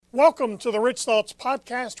Welcome to the Rich Thoughts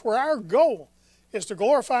Podcast, where our goal is to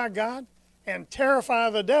glorify God and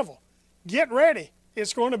terrify the devil. Get ready.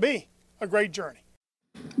 It's going to be a great journey.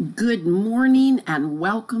 Good morning and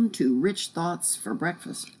welcome to Rich Thoughts for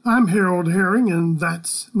Breakfast. I'm Harold Herring, and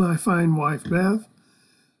that's my fine wife, Bev.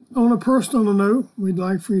 On a personal note, we'd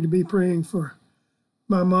like for you to be praying for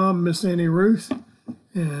my mom, Miss Annie Ruth,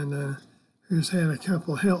 and who's had a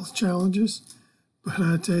couple of health challenges. But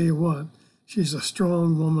I tell you what, she's a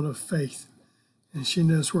strong woman of faith, and she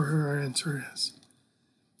knows where her answer is.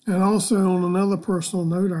 And also, on another personal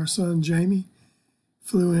note, our son Jamie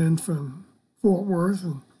flew in from Fort Worth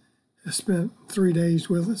and has spent 3 days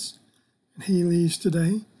with us, and he leaves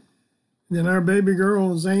today. And then our baby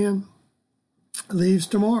girl, Zan, leaves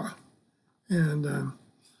tomorrow. And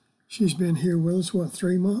she's been here with us,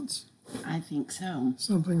 3 months? I think so.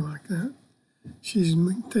 Something like that. She's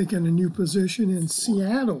taken a new position in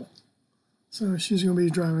Seattle. So she's going to be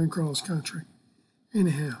driving cross country.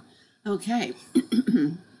 Anyhow. Okay.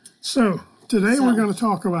 So today we're going to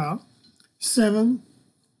talk about 7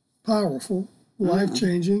 powerful,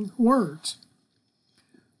 life-changing words.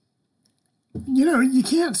 You know, you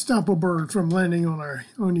can't stop a bird from landing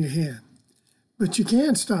on your head, but you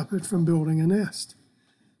can stop it from building a nest.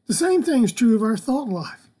 The same thing is true of our thought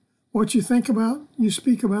life. What you think about, you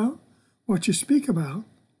speak about. What you speak about,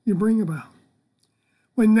 you bring about.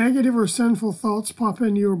 When negative or sinful thoughts pop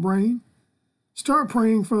into your brain, start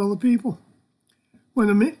praying for other people.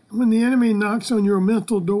 When the enemy knocks on your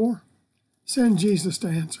mental door, send Jesus to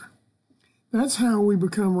answer. That's how we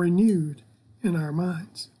become renewed in our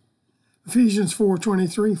minds. Ephesians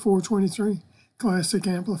 4:23, Classic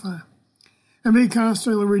Amplified. And be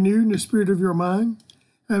constantly renewed in the spirit of your mind,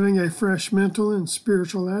 having a fresh mental and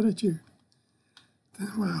spiritual attitude.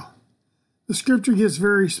 Wow. The scripture gets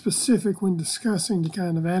very specific when discussing the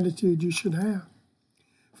kind of attitude you should have.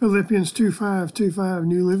 Philippians 2:5,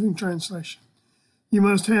 New Living Translation. You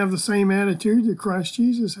must have the same attitude that Christ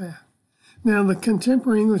Jesus had. Now, the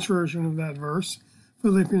contemporary English version of that verse,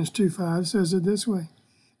 Philippians 2:5, says it this way: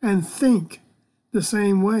 and think the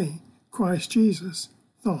same way Christ Jesus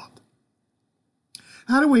thought.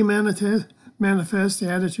 How do we manifest the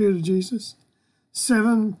attitude of Jesus?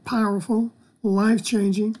 7 powerful,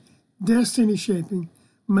 life-changing, destiny-shaping,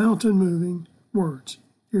 mountain-moving words.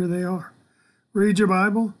 Here they are. Read your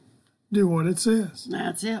Bible. Do what it says.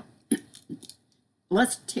 That's it.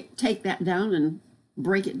 Let's take that down and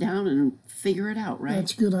break it down and figure it out, right?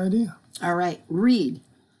 That's a good idea. All right. Read.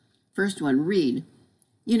 First one, read.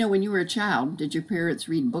 You know, when you were a child, did your parents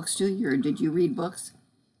read books to you, or did you read books?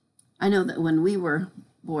 I know that when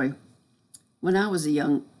I was a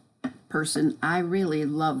young person, I really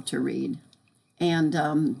loved to read.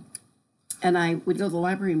 And I would go to the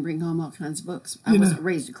library and bring home all kinds of books. I wasn't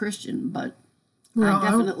raised a Christian, but I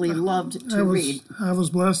definitely loved to read. I was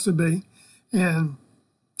blessed to be. And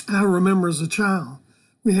I remember as a child,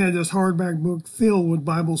 we had this hardback book filled with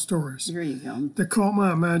Bible stories. There you go. That caught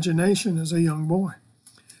my imagination as a young boy.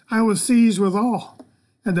 I was seized with awe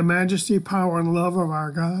at the majesty, power, and love of our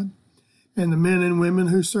God and the men and women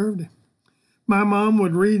who served Him. My mom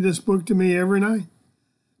would read this book to me every night.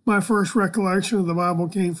 My first recollection of the Bible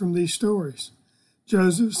came from these stories.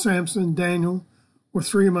 Joseph, Samson, Daniel were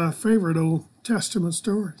 3 of my favorite Old Testament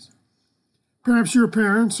stories. Perhaps your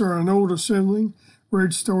parents or an older sibling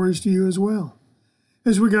read stories to you as well.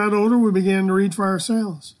 As we got older, we began to read for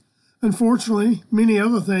ourselves. Unfortunately, many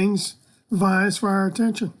other things vies for our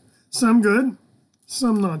attention. Some good,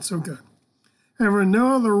 some not so good. However,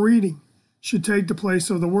 no other reading should take the place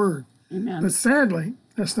of the Word. Amen. But sadly,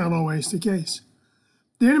 that's not always the case.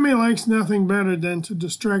 The enemy likes nothing better than to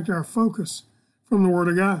distract our focus from the Word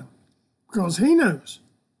of God, because he knows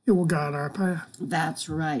it will guide our path. That's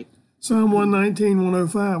right. Psalm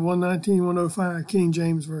 119:105, King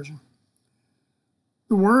James Version.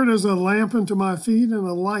 The Word is a lamp unto my feet and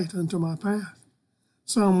a light unto my path.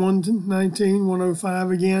 Psalm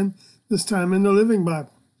 119:105 again, this time in the Living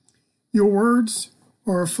Bible. Your words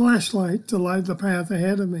are a flashlight to light the path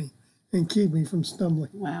ahead of me and keep me from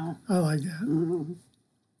stumbling. Wow. I like that. Mm-hmm.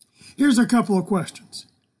 Here's a couple of questions.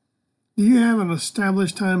 Do you have an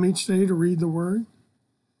established time each day to read the Word?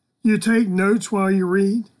 Do you take notes while you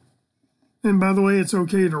read? And by the way, it's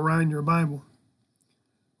okay to write in your Bible.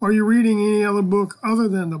 Are you reading any other book other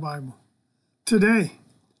than the Bible? Today,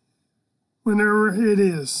 whenever it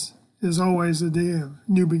is always a day of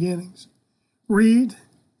new beginnings. Read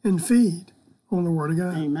and feed on the Word of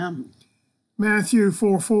God. Amen. Matthew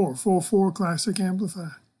 4:4, Classic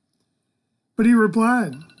Amplified. But he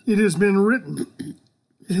replied, it has been written.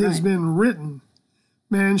 It has been written.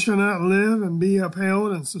 Man shall not live and be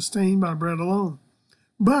upheld and sustained by bread alone,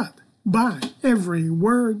 but by every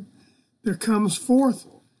word that comes forth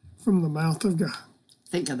from the mouth of God.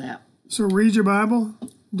 Think of that. So read your Bible,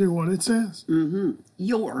 do what it says.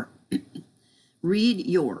 Your. Read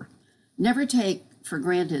your. Never take for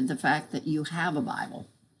granted the fact that you have a Bible.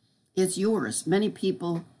 It's yours. Many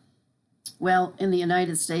people, well, in the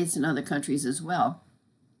United States and other countries as well,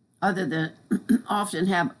 other than often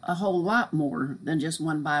have a whole lot more than just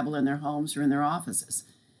one Bible in their homes or in their offices.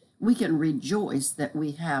 We can rejoice that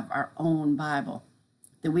we have our own Bible,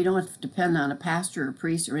 that we don't have to depend on a pastor or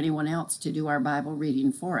priest or anyone else to do our Bible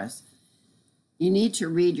reading for us. You need to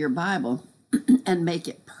read your Bible and make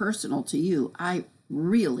it personal to you. I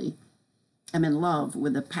really am in love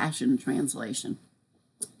with the Passion Translation.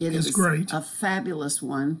 It is great. A fabulous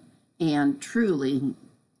one and truly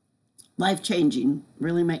life-changing,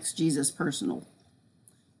 really makes Jesus personal.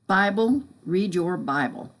 Bible, read your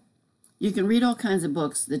Bible. You can read all kinds of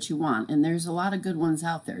books that you want, and there's a lot of good ones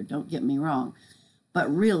out there, don't get me wrong.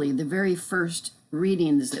 But really, the very first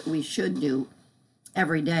readings that we should do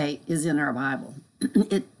every day is in our Bible.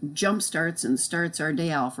 It jumpstarts and starts our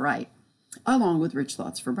day off right, along with Rich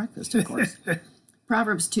Thoughts for Breakfast, of course.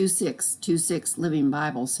 Proverbs 2:6 Living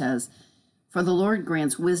Bible says, "For the Lord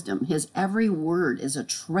grants wisdom. His every word is a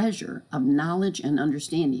treasure of knowledge and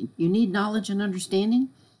understanding." You need knowledge and understanding?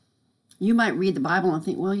 You might read the Bible and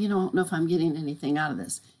think, well, I don't know if I'm getting anything out of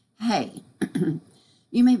this. Hey,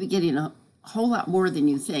 you may be getting a whole lot more than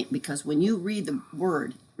you think, because when you read the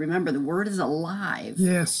Word, remember the Word is alive.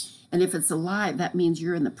 Yes. And if it's alive, that means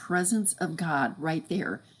you're in the presence of God right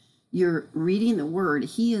there. You're reading the Word.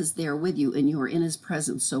 He is there with you, and you are in His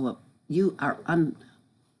presence. So you are,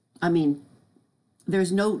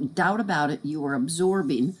 there's no doubt about it. You are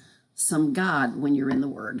absorbing some God when you're in the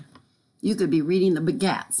Word. You could be reading the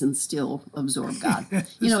Begats and still absorb God.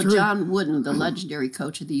 True. John Wooden, the legendary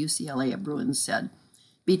coach of the UCLA Bruins, said,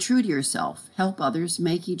 "Be true to yourself. Help others.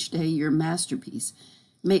 Make each day your masterpiece.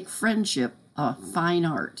 Make friendship a fine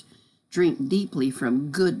art. Drink deeply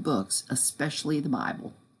from good books, especially the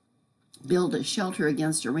Bible. Build a shelter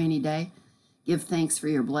against a rainy day. Give thanks for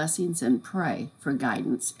your blessings and pray for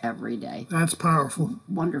guidance every day." That's powerful.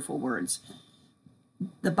 Wonderful words.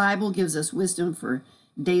 The Bible gives us wisdom for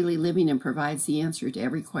daily living and provides the answer to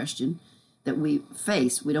every question that we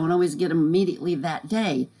face. We don't always get them immediately that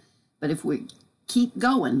day, but if we keep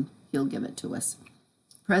going, He'll give it to us.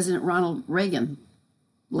 President Ronald Reagan,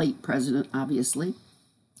 late president, obviously,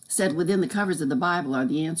 said within the covers of the Bible are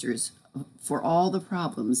the answers for all the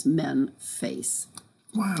problems men face.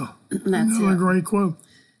 Wow. That's Another it. great quote.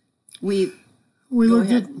 We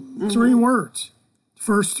looked ahead. at 3 words.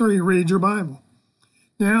 First 3, read your Bible.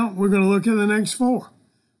 Now we're going to look at the next 4,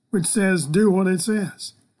 which says, do what it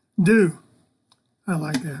says. Do. I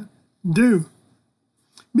like that. Do.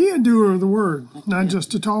 Be a doer of the word, not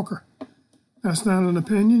just a talker. That's not an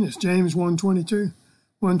opinion. It's James 1:22.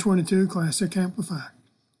 122, Classic Amplified.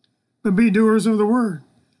 But be doers of the word.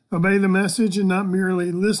 Obey the message and not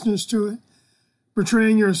merely listeners to it,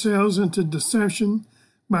 betraying yourselves into deception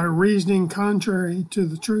by reasoning contrary to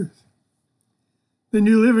the truth. The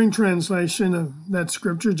New Living Translation of that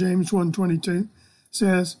scripture, James 1:22,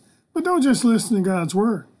 says, but don't just listen to God's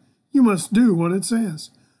word. You must do what it says.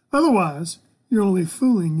 Otherwise, you're only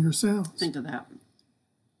fooling yourselves. Think of that.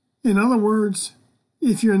 In other words,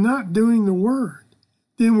 if you're not doing the word,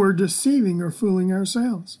 then we're deceiving or fooling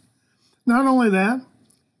ourselves. Not only that,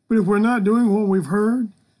 but if we're not doing what we've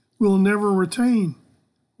heard, we'll never retain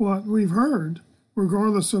what we've heard,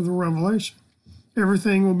 regardless of the revelation.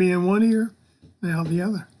 Everything will be in one ear, now the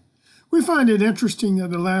other. We find it interesting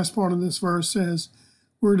that the last part of this verse says,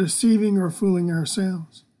 we're deceiving or fooling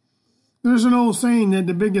ourselves. There's an old saying that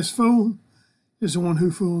the biggest fool is the one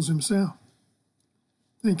who fools himself.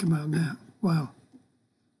 Think about that. Wow.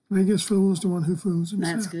 The biggest fool is the one who fools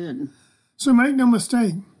himself. That's good. So make no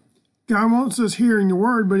mistake. God wants us hearing the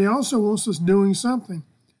word, but He also wants us doing something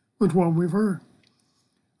with what we've heard.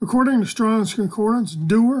 According to Strong's Concordance,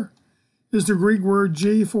 doer is the Greek word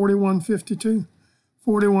G4152.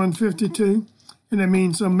 4152, and it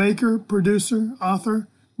means a maker, producer, author,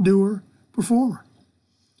 doer, performer.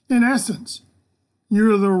 In essence,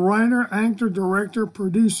 you're the writer, actor, director,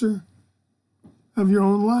 producer of your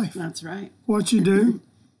own life. That's right. What you do,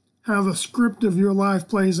 how the script of your life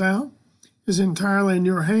plays out, is entirely in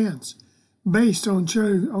your hands, based on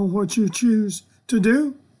what you choose to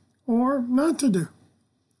do or not to do.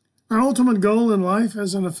 Our ultimate goal in life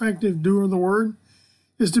as an effective doer of the word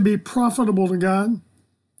is to be profitable to God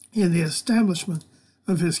in the establishment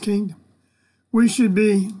of His kingdom. We should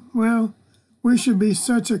be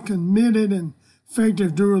such a committed and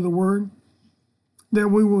effective doer of the word that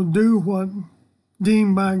we will do what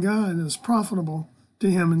deemed by God as profitable to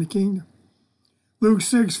him in the kingdom. Luke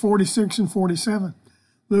 6:46 and 47.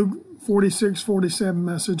 Luke 46:47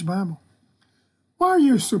 Message Bible. Why are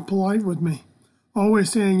you so polite with me?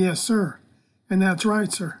 Always saying yes, sir. And that's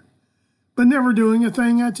right, sir. But never doing a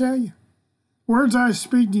thing I tell you. Words I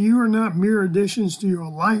speak to you are not mere additions to your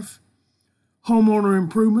life, homeowner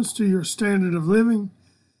improvements to your standard of living.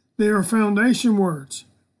 They are foundation words,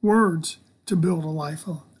 words to build a life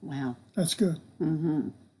on. Wow. That's good.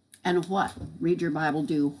 And what? Read your Bible,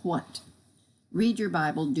 do what? Read your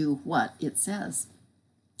Bible, do what it says.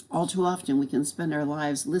 All too often we can spend our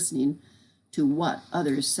lives listening to what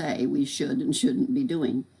others say we should and shouldn't be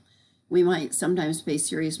doing. We might sometimes pay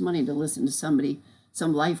serious money to listen to somebody,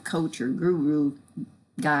 some life coach or guru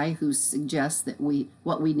guy who suggests that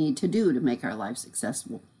what we need to do to make our life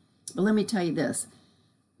successful. But let me tell you this,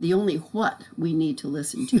 the only what we need to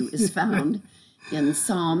listen to is found in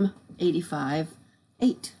Psalm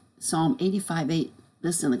 85:8. Psalm 85:8,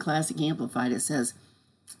 this in the Classic Amplified, it says,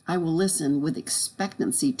 I will listen with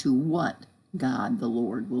expectancy to what God the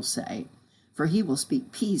Lord will say, for he will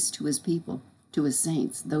speak peace to his people, to his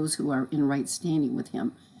saints, those who are in right standing with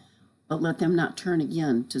him. But let them not turn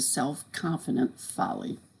again to self-confident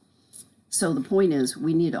folly. So the point is,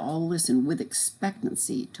 we need to all listen with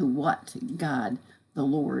expectancy to what God the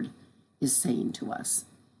Lord is saying to us.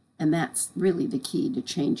 And that's really the key to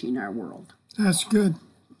changing our world. That's good.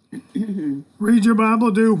 Read your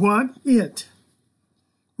Bible, do what it.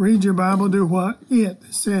 Read your Bible, do what it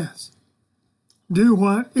says. Do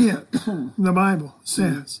what it, the Bible,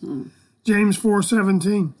 says. James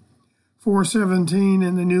 4:17. 4:17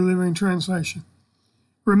 in the New Living Translation.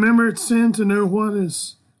 Remember, it's sin to know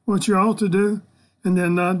what you ought to do and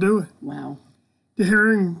then not do it. Wow. The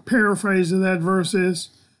Herring paraphrase of that verse is,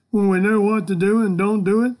 when we know what to do and don't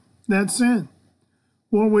do it, that's sin.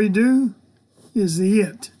 What we do is the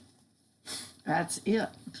it. That's it.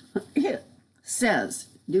 It says.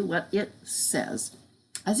 Do what it says.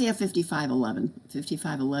 Isaiah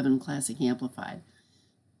 55:11 Classic Amplified.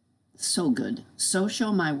 So good. So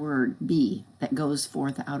shall my word be that goes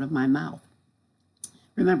forth out of my mouth.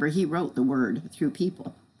 Remember, he wrote the word through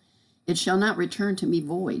people. It shall not return to me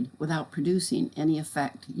void, without producing any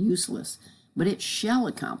effect, useless, but it shall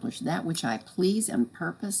accomplish that which I please and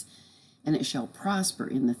purpose, and it shall prosper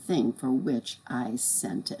in the thing for which I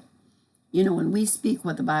sent it. You know, when we speak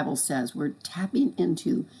what the Bible says, we're tapping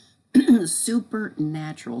into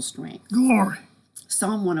supernatural strength. Glory.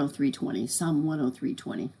 Psalm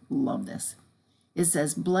 103:20. Love this. It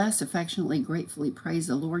says, bless, affectionately, gratefully praise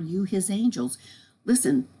the Lord, you his angels.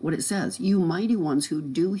 Listen what it says. You mighty ones who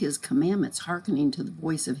do his commandments, hearkening to the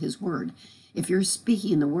voice of his word. If you're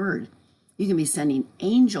speaking the word, you can be sending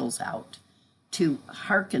angels out to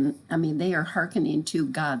hearken. They are hearkening to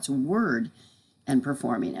God's word and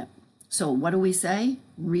performing it. So what do we say?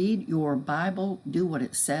 Read your Bible, do what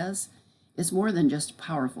it says. It's more than just a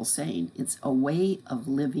powerful saying. It's a way of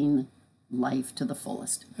living life to the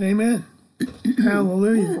fullest. Amen.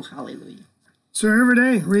 Hallelujah. Ooh, hallelujah. So every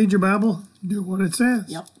day, read your Bible, do what it says.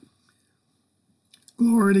 Yep.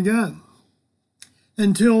 Glory to God.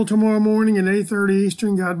 Until tomorrow morning at 8:30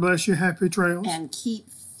 Eastern, God bless you. Happy trails. And keep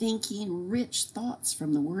thinking rich thoughts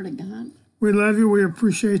from the Word of God. We love you. We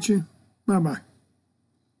appreciate you. Bye-bye.